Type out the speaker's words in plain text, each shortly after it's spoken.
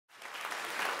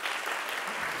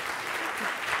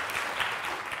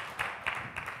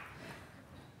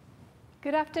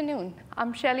Good afternoon.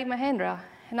 I'm Shaily Mahendra,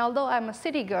 and although I'm a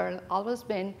city girl, always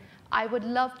been, I would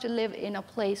love to live in a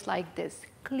place like this,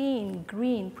 clean,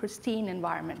 green, pristine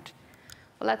environment.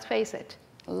 Well, let's face it,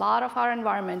 a lot of our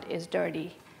environment is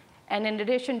dirty. And in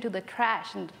addition to the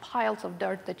trash and the piles of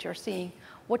dirt that you're seeing,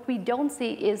 what we don't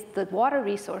see is the water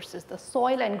resources, the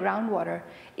soil and groundwater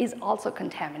is also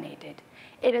contaminated.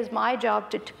 It is my job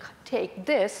to take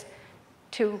this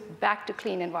back to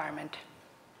clean environment.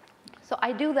 So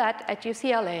I do that at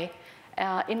UCLA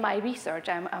in my research.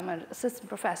 I'm an assistant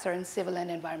professor in civil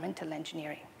and environmental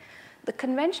engineering. The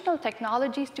conventional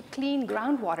technologies to clean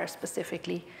groundwater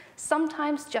specifically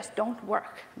sometimes just don't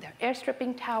work. There are air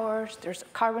stripping towers, there's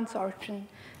carbon sorption,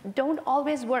 don't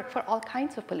always work for all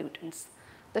kinds of pollutants.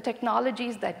 The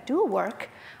technologies that do work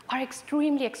are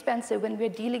extremely expensive when we're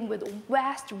dealing with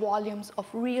vast volumes of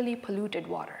really polluted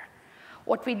water.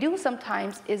 What we do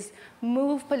sometimes is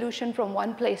move pollution from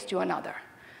one place to another.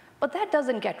 But that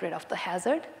doesn't get rid of the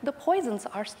hazard. The poisons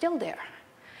are still there.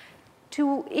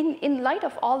 In light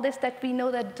of all this that we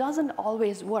know that doesn't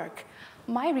always work,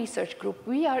 my research group,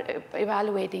 we are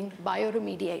evaluating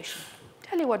bioremediation.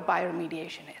 Tell you what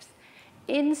bioremediation is.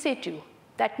 In situ,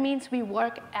 that means we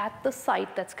work at the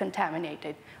site that's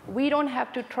contaminated. We don't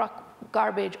have to truck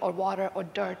garbage or water or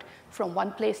dirt from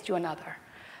one place to another.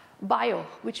 Bio,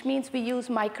 which means we use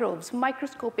microbes,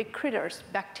 microscopic critters,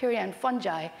 bacteria and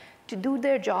fungi to do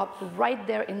their job right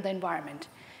there in the environment.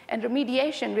 And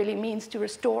remediation really means to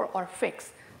restore or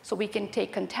fix, so we can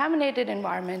take contaminated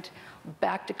environment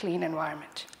back to clean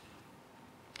environment.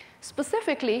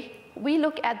 Specifically, we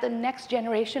look at the next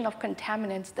generation of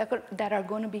contaminants that are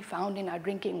going to be found in our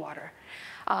drinking water.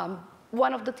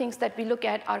 One of the things that we look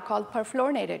at are called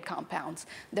perfluorinated compounds.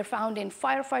 They're found in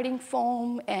firefighting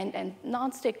foam and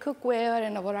nonstick cookware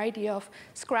and a variety of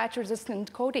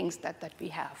scratch-resistant coatings that we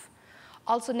have.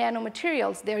 Also,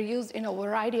 nanomaterials, they're used in a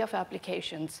variety of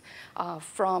applications,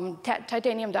 from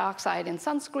titanium dioxide in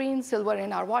sunscreen, silver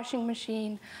in our washing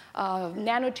machine,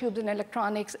 nanotubes in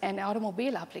electronics, and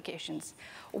automobile applications.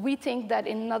 We think that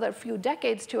in another few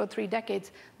decades, 2 or 3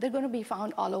 decades, they're going to be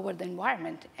found all over the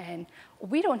environment. And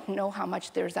we don't know how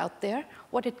much there's out there,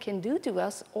 what it can do to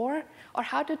us, or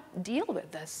how to deal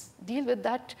with this, deal with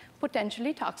that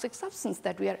potentially toxic substance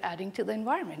that we are adding to the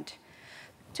environment.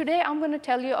 Today, I'm going to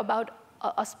tell you about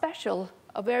a chemical,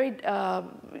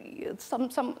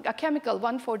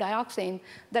 1,4-dioxane,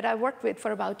 that I worked with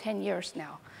for about 10 years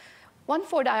now.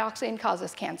 1,4-dioxane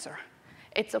causes cancer.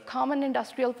 It's a common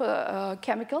industrial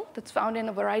chemical that's found in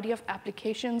a variety of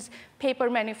applications: paper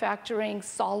manufacturing,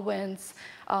 solvents,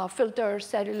 filters,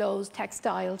 cellulose,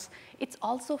 textiles. It's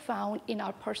also found in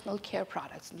our personal care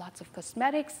products, lots of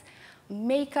cosmetics,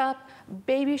 makeup,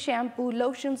 baby shampoo,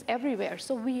 lotions everywhere.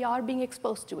 So we are being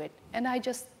exposed to it. And I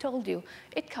just told you,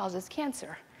 it causes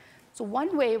cancer. So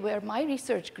one way where my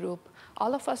research group,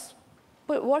 all of us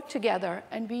work together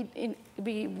and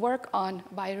we work on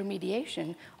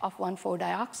bioremediation of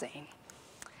 1,4-dioxane.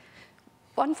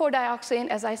 1,4-dioxane,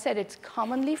 as I said, it's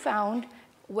commonly found.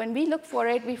 When we look for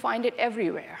it, we find it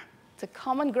everywhere. It's a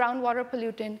common groundwater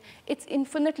pollutant. It's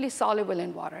infinitely soluble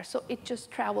in water, so it just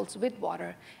travels with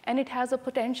water, and it has a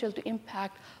potential to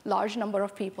impact large number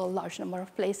of people, large number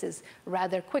of places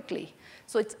rather quickly.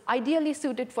 So it's ideally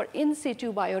suited for in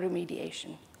situ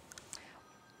bioremediation.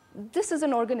 This is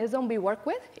an organism we work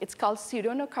with. It's called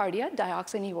Pseudo Nocardia,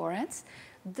 Dioxin Igorots.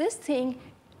 This thing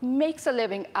makes a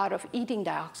living out of eating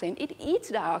dioxin. It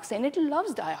eats dioxin. It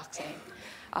loves dioxin.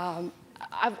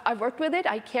 I've worked with it.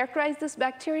 I characterized this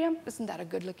bacterium. Isn't that a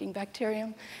good-looking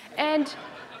bacterium? And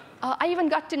I even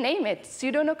got to name it,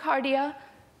 Pseudo Nocardia.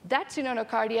 That Pseudo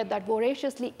Nocardia that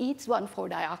voraciously eats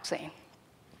 1,4-dioxane.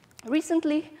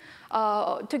 Recently,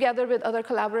 together with other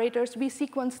collaborators, we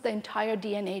sequenced the entire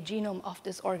DNA genome of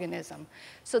this organism.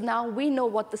 So now we know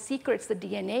what the secrets the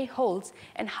DNA holds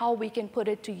and how we can put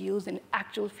it to use in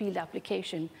actual field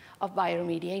application of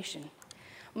bioremediation.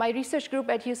 My research group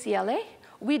at UCLA,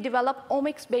 we develop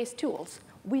omics-based tools.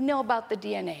 We know about the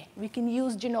DNA. We can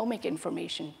use genomic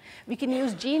information. We can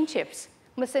use gene chips,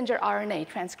 messenger RNA,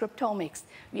 transcriptomics.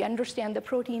 We understand the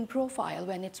protein profile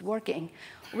when it's working.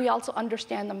 We also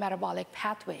understand the metabolic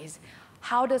pathways.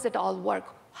 How does it all work?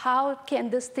 How can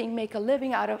this thing make a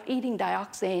living out of eating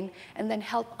dioxin and then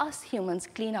help us humans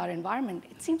clean our environment?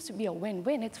 It seems to be a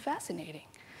win-win. It's fascinating.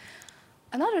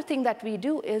 Another thing that we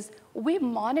do is we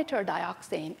monitor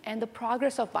dioxin and the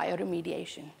progress of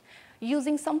bioremediation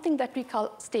using something that we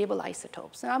call stable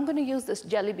isotopes. And I'm going to use this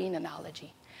jelly bean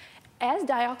analogy. As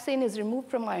dioxin is removed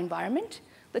from our environment,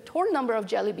 the total number of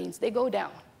jelly beans, they go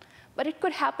down. But it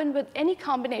could happen with any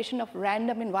combination of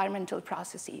random environmental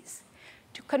processes.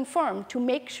 to confirm, to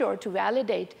make sure, to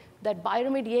validate that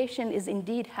bioremediation is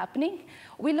indeed happening,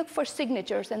 we look for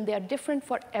signatures, and they are different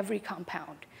for every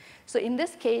compound. So in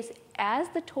this case, as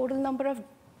the total number of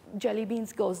jelly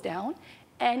beans goes down,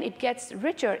 and it gets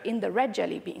richer in the red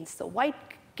jelly beans, so white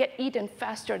get eaten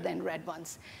faster than red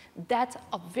ones, that's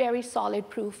a very solid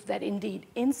proof that indeed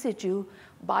in situ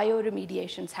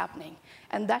bioremediation is happening.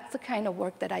 And that's the kind of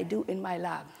work that I do in my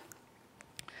lab.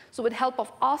 So with help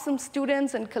of awesome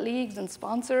students and colleagues and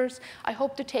sponsors, I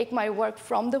hope to take my work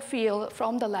from the field,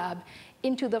 from the lab,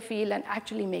 into the field and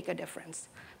actually make a difference.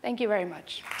 Thank you very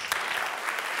much.